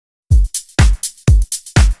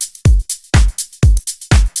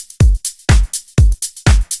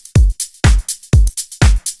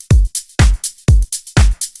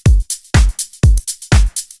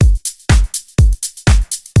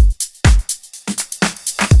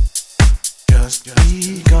just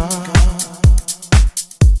begun.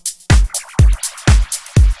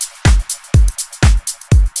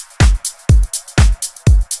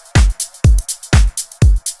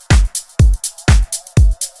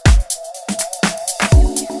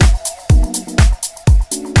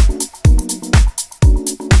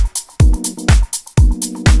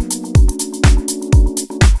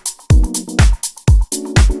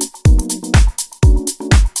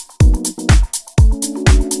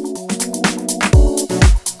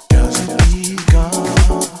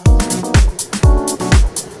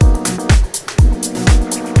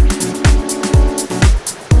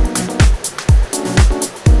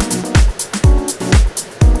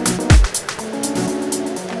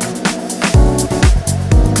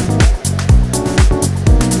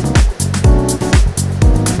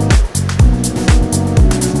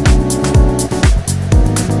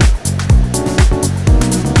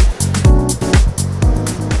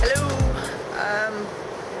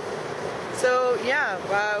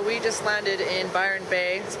 We just landed in Byron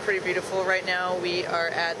Bay. It's pretty beautiful. Right now we are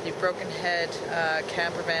at the Broken Head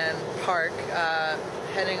camper van park,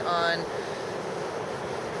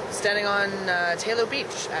 standing on Taylor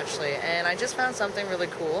Beach actually, and I just found something really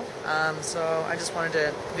cool, so I just wanted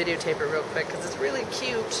to videotape it real quick because it's really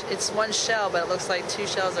cute. It's one shell, but it looks like two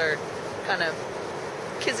shells are kind of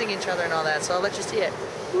kissing each other and all that, so I'll let you see it.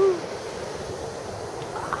 Woo.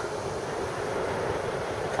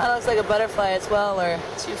 Kind of looks like a butterfly as well, or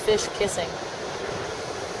two fish kissing.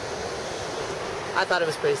 I thought it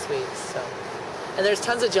was pretty sweet. So, and there's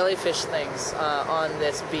tons of jellyfish things on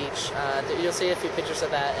this beach. You'll see a few pictures of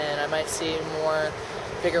that, and I might see more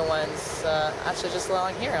bigger ones actually just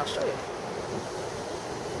along here. I'll show you.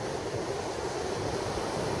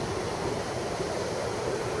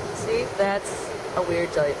 See, that's a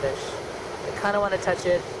weird jellyfish. I kind of want to touch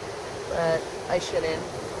it, but I shouldn't.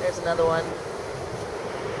 There's another one.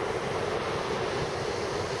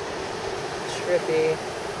 Trippy.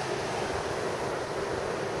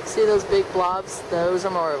 See those big blobs? Those are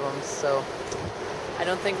more of them. So I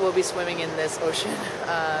don't think we'll be swimming in this ocean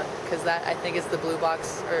because that I think is the blue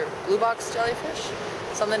box jellyfish.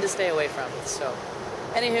 Something to stay away from. So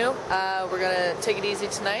anywho, we're gonna take it easy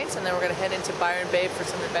tonight, and then we're gonna head into Byron Bay for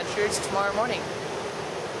some adventures tomorrow morning.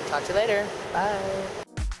 Talk to you later. Bye.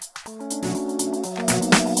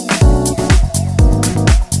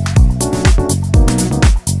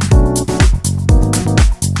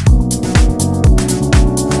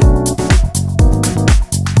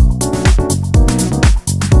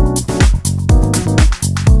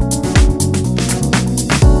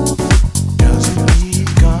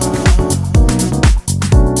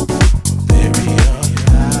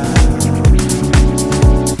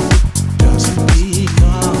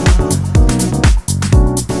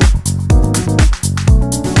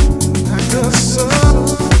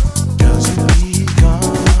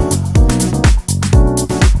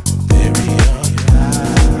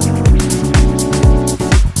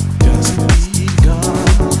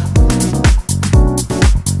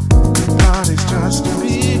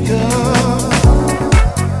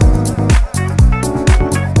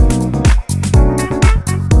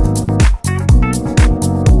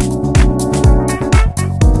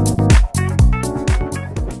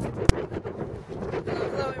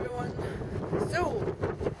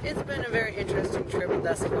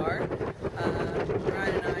 Thus far.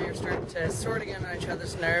 Brian and I are starting to sort of get on each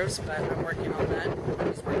other's nerves, but I'm working on that.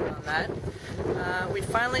 He's working on that. We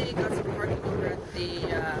finally got some parking over at the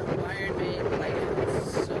Byron Bay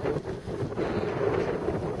Lighthouse. So,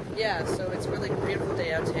 yeah, so it's a really beautiful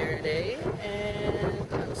day out here today, and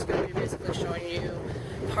I'm just going to be basically showing you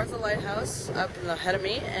parts of the lighthouse up ahead of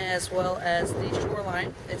me, as well as the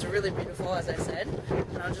shoreline. It's really beautiful, as I said,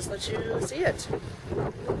 and I'll just let you see it.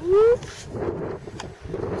 Whoop.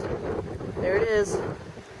 There it is,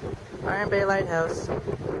 Byron Bay Lighthouse.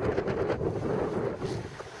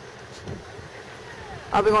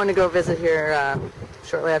 I'll be going to go visit here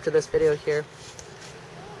shortly after this video here.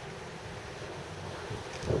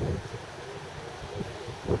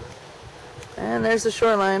 And there's the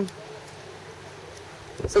shoreline.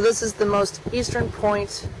 So this is the most eastern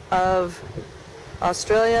point of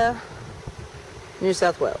Australia, New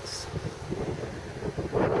South Wales.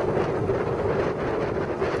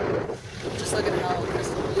 Just look at how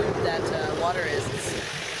crystal blue that water is.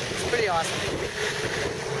 It's pretty awesome.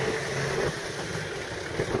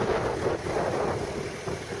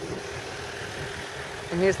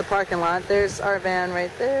 And here's the parking lot. There's our van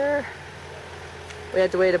right there. We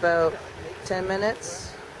had to wait about 10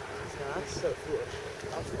 minutes.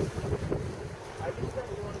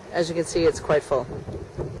 As you can see, it's quite full.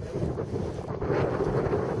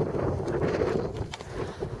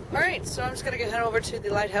 Alright, so I'm just gonna head over to the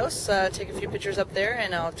lighthouse, take a few pictures up there,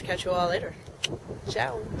 and I'll catch you all later.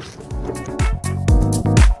 Ciao!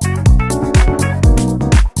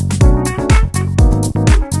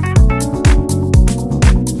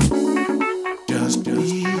 Just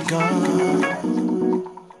begun,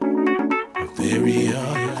 very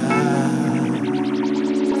alive.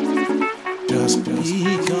 Just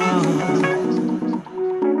begun,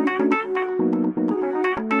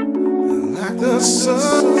 like the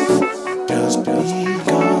sun. Just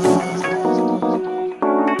begun,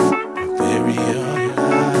 very alive.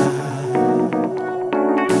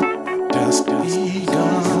 Just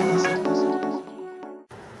begun.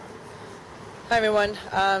 Hi everyone,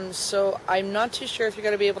 so I'm not too sure if you're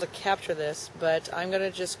going to be able to capture this, but I'm going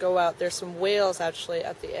to just go out. There's some whales actually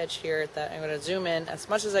at the edge here that I'm going to zoom in as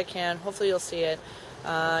much as I can. Hopefully you'll see it.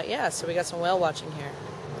 Yeah, so we got some whale watching here.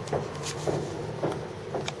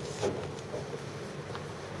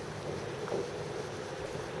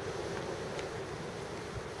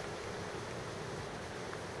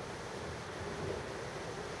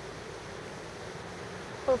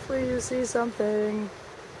 Hopefully you see something.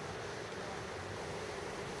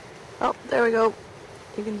 Oh, there we go.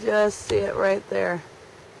 You can just see it right there.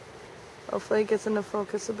 Hopefully it gets into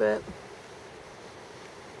focus a bit.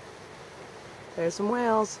 There's some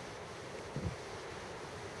whales.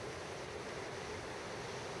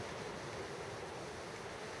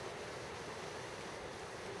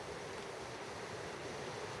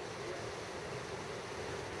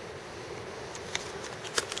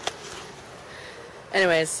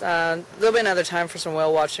 Anyways, there'll be another time for some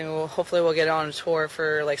whale watching. Hopefully we'll get on a tour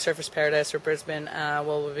for like Surfers Paradise or Brisbane.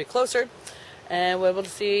 We'll be closer and we'll be able to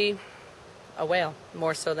see a whale,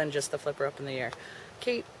 more so than just the flipper up in the air.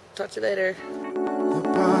 Okay, talk to you later. The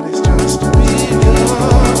body's just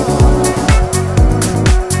begun.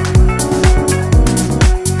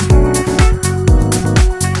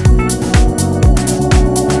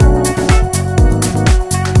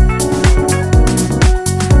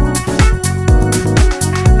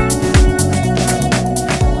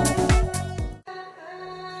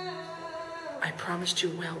 I promised you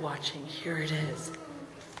whale watching. Here it is.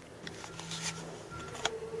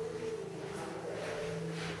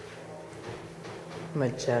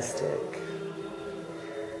 Majestic.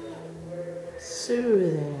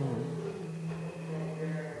 Soothing.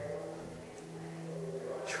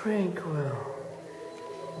 Tranquil.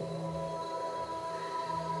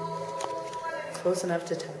 Close enough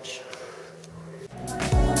to touch.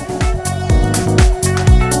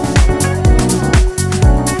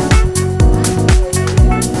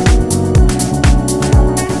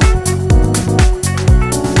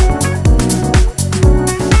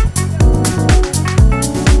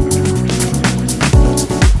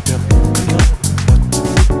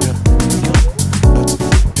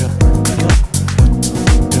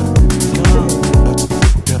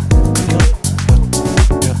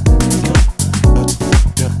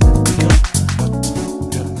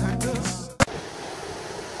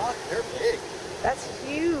 That's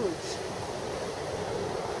huge.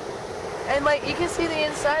 And like you can see the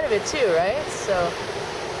inside of it too, right? So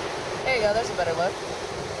there you go, there's a better look.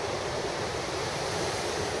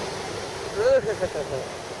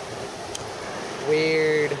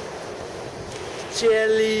 Weird.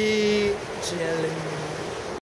 Jelly. Jelly.